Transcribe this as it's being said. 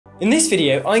In this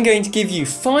video, I'm going to give you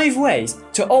 5 ways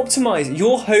to optimize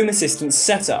your Home Assistant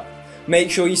setup.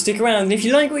 Make sure you stick around, and if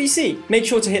you like what you see, make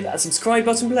sure to hit that subscribe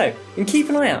button below and keep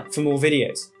an eye out for more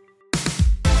videos.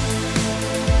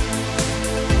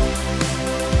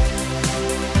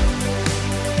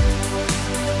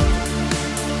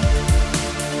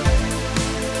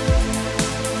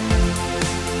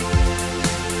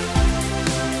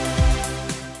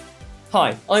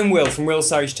 Hi, I'm Will from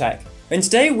Surridge Tech, and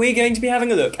today we're going to be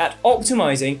having a look at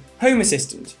optimising Home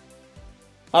Assistant.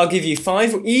 I'll give you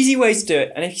 5 easy ways to do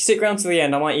it, and if you stick around to the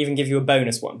end I might even give you a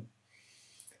bonus one.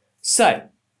 So,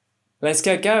 let's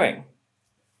get going.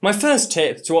 My first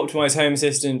tip to optimise Home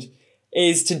Assistant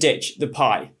is to ditch the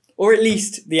Pi, or at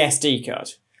least the SD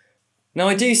card. Now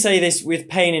I do say this with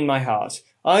pain in my heart.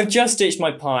 I've just ditched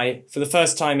my Pi for the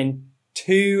first time in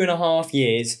 2.5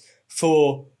 years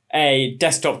for a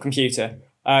desktop computer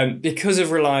because of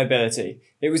reliability.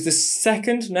 It was the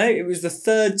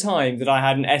third time that I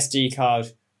had an SD card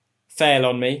fail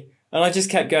on me, and I just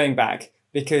kept going back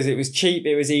because it was cheap,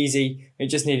 it was easy, it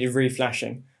just needed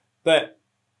reflashing. But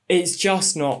it's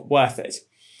just not worth it.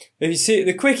 If you see,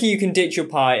 the quicker you can ditch your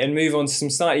Pi and move on to some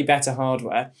slightly better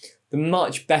hardware, the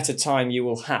much better time you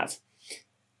will have.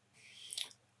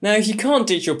 Now, if you can't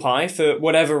ditch your Pi for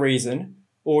whatever reason,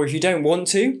 or if you don't want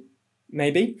to,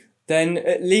 maybe, then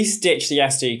at least ditch the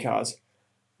SD card.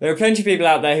 There are plenty of people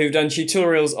out there who've done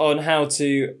tutorials on how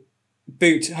to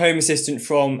boot Home Assistant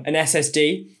from an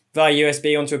SSD via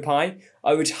USB onto a Pi.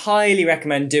 I would highly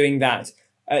recommend doing that,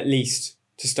 at least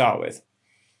to start with.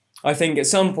 I think at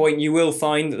some point you will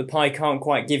find that the Pi can't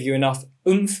quite give you enough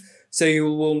oomph, so you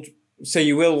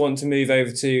will want to move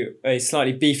over to a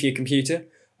slightly beefier computer.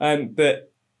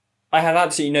 But I have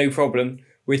absolutely no problem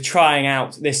with trying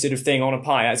out this sort of thing on a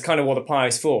Pi. That's kind of what the Pi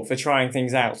is for trying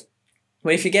things out.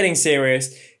 But if you're getting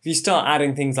serious, if you start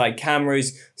adding things like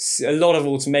cameras, a lot of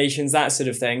automations, that sort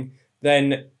of thing,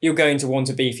 then you're going to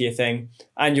want a beefier thing,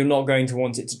 and you're not going to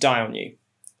want it to die on you,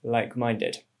 like mine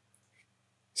did.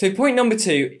 So point number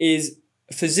 2 is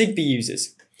for Zigbee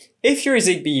users. If you're a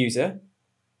Zigbee user,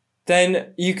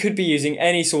 then you could be using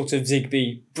any sort of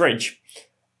Zigbee bridge.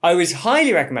 I would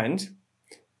highly recommend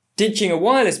ditching a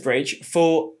wireless bridge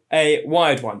for a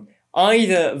wired one,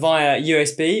 either via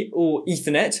USB or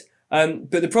Ethernet.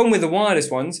 But the problem with the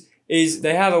wireless ones is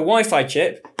they have a Wi-Fi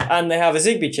chip and they have a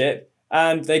Zigbee chip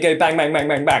and they go bang, bang, bang,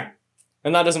 bang, bang.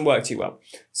 And that doesn't work too well.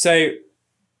 So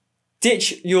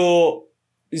ditch your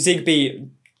Zigbee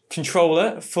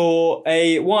controller for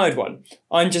a wired one.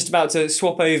 I'm just about to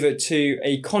swap over to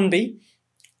a Conbee.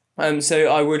 So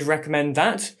I would recommend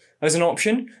that as an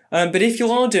option. But if you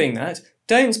are doing that,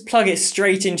 don't plug it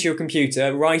straight into your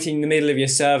computer, right in the middle of your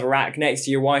server rack next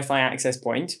to your Wi-Fi access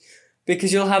point,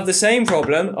 because you'll have the same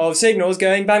problem of signals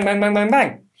going bang, bang, bang, bang,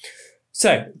 bang.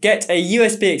 So get a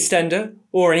USB extender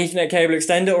or an Ethernet cable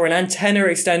extender or an antenna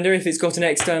extender if it's got an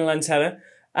external antenna,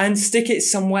 and stick it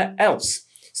somewhere else.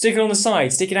 Stick it on the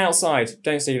side, stick it outside.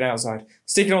 Don't stick it outside.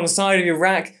 Stick it on the side of your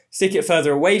rack, stick it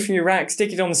further away from your rack,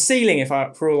 stick it on the ceiling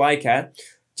for all I care.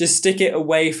 Just stick it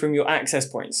away from your access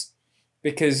points,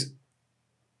 because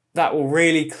that will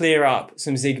really clear up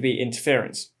some Zigbee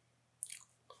interference.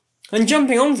 And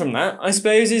jumping on from that, I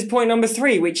suppose, is point number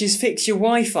 3, which is fix your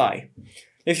Wi-Fi.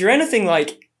 If you're anything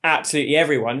like absolutely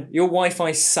everyone, your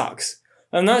Wi-Fi sucks.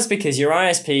 And that's because your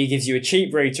ISP gives you a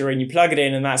cheap router and you plug it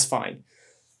in and that's fine.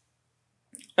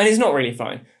 And it's not really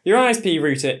fine. Your ISP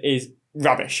router is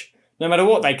rubbish. No matter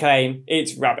what they claim,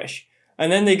 it's rubbish.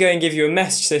 And then they go and give you a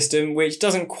mesh system which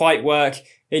doesn't quite work.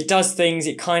 It does things,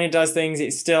 it kind of does things,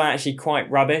 it's still actually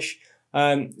quite rubbish.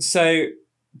 So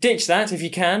ditch that if you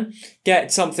can.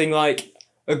 Get something like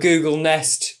a Google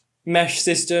Nest mesh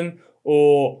system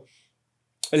or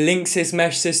a Linksys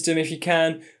mesh system if you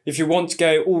can. If you want to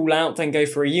go all out, then go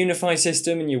for a Unify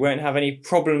system and you won't have any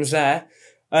problems there.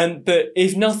 But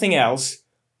if nothing else,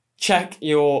 check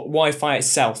your Wi-Fi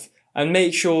itself and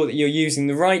make sure that you're using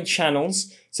the right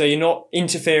channels, so you're not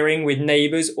interfering with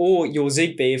neighbours or your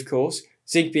Zigbee, of course.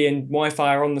 Zigbee and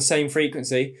Wi-Fi are on the same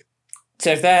frequency.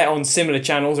 So if they're on similar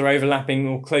channels or overlapping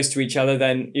or close to each other,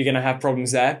 then you're going to have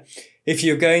problems there. If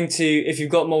you've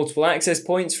got multiple access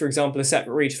points, for example, a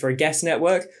separate router for a guest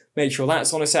network, make sure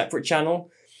that's on a separate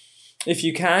channel. If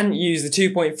you can, use the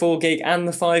 2.4 gig and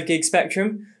the 5 gig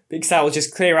spectrum, because that will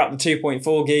just clear up the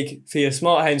 2.4 gig for your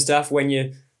smart home stuff when your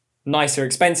nicer,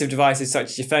 expensive devices such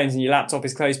as your phones and your laptop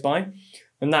is close by,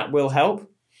 and that will help.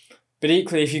 But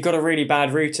equally, if you've got a really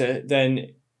bad router,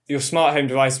 then your smart home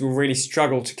device will really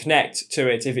struggle to connect to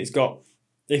it if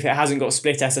it hasn't got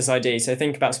split SSID. So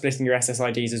think about splitting your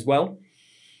SSIDs as well.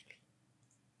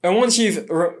 And once you've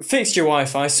fixed your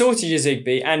Wi-Fi, sorted your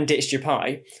Zigbee and ditched your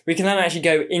Pi, we can then actually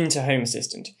go into Home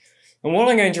Assistant. And what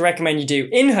I'm going to recommend you do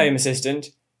in Home Assistant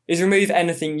is remove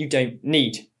anything you don't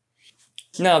need.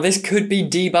 Now, this could be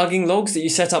debugging logs that you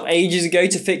set up ages ago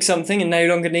to fix something and no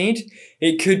longer need.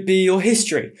 It could be your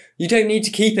history. You don't need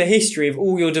to keep a history of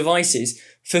all your devices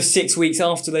for 6 weeks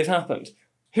after they've happened.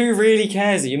 Who really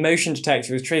cares that your motion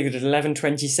detector was triggered at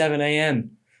 11:27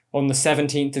 AM on the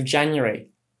 17th of January?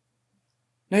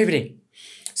 Nobody.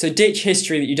 So ditch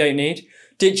history that you don't need.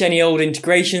 Ditch any old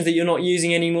integrations that you're not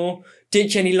using anymore.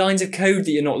 Ditch any lines of code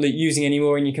that you're not using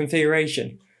anymore in your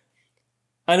configuration.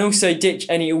 And also ditch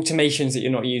any automations that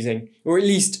you're not using, or at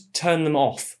least turn them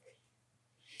off.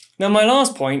 Now, my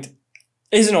last point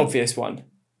is an obvious one.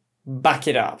 Back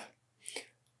it up.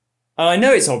 And I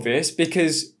know it's obvious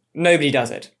because nobody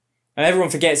does it. And everyone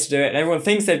forgets to do it, and everyone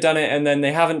thinks they've done it and then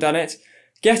they haven't done it.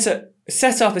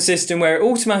 Set up a system where it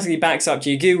automatically backs up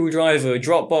to your Google Drive or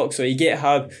Dropbox or your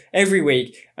GitHub every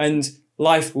week, and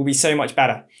life will be so much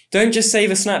better. Don't just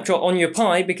save a snapshot on your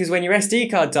Pi, because when your SD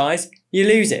card dies, you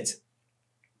lose it.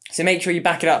 So make sure you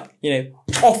back it up,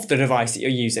 off the device that you're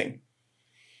using.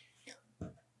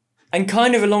 And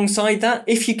kind of alongside that,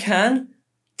 if you can,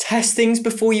 test things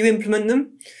before you implement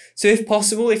them. So if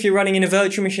possible, if you're running in a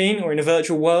virtual machine or in a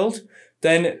virtual world,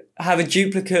 then have a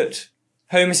duplicate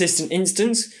Home Assistant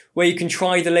instance where you can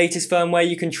try the latest firmware,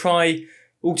 you can try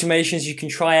automations, you can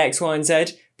try X, Y, and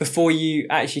Z before you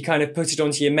actually kind of put it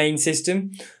onto your main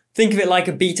system. Think of it like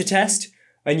a beta test,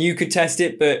 and you could test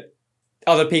it, but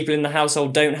other people in the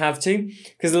household don't have to.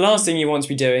 Because the last thing you want to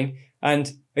be doing,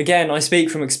 and again, I speak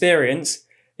from experience,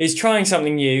 is trying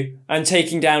something new and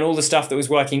taking down all the stuff that was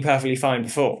working perfectly fine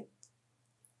before.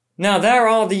 Now, there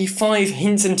are the 5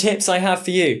 hints and tips I have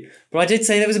for you, but I did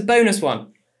say there was a bonus one.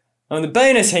 And the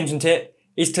bonus hint and tip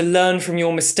is to learn from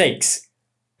your mistakes.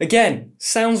 Again,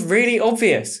 sounds really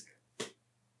obvious,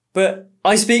 but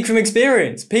I speak from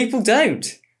experience. People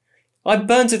don't. I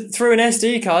burnt it through an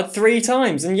SD card 3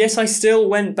 times, and yes, I still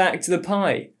went back to the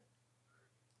Pi.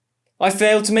 I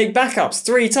failed to make backups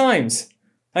 3 times,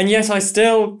 and yet I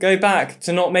still go back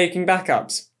to not making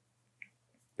backups.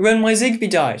 When my Zigbee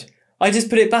died, I just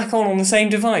put it back on the same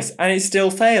device, and it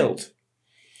still failed.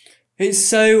 It's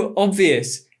so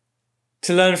obvious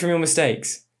to learn from your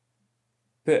mistakes.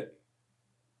 But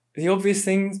the obvious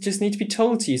things just need to be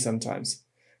told to you sometimes.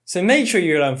 So make sure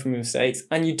you learn from your mistakes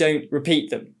and you don't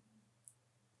repeat them.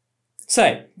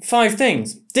 So, 5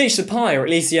 things. Ditch the Pi, or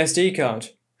at least the SD card.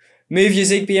 Move your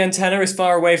Zigbee antenna as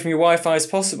far away from your Wi-Fi as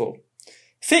possible.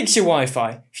 Fix your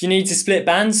Wi-Fi. If you need to split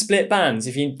bands, split bands.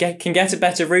 If you can get a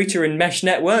better router and mesh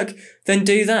network, then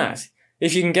do that.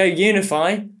 If you can go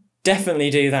Unify,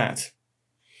 definitely do that.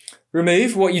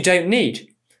 Remove what you don't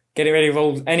need. Getting rid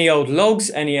of any old logs,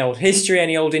 any old history,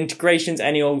 any old integrations,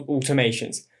 any old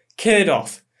automations. Kill it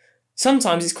off.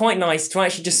 Sometimes it's quite nice to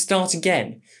actually just start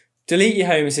again. Delete your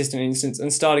Home Assistant instance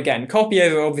and start again. Copy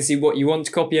over obviously what you want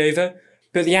to copy over,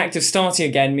 but the act of starting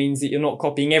again means that you're not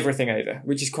copying everything over,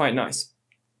 which is quite nice.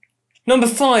 Number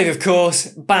 5, of course,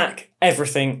 back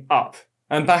everything up.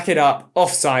 And back it up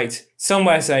off-site,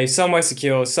 somewhere safe, somewhere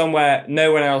secure, somewhere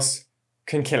no one else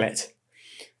can kill it.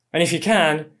 And if you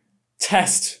can,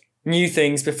 test new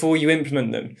things before you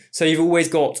implement them, so you've always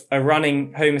got a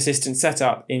running Home Assistant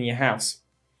setup in your house.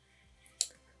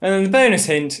 And then the bonus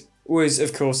hint was,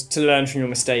 of course, to learn from your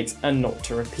mistakes and not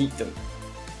to repeat them.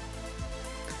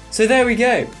 So there we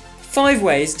go. 5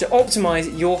 ways to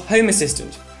optimize your Home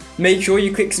Assistant. Make sure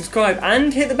you click subscribe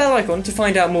and hit the bell icon to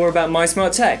find out more about My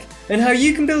Smart Tech and how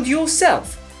you can build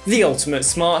yourself the ultimate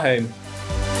smart home.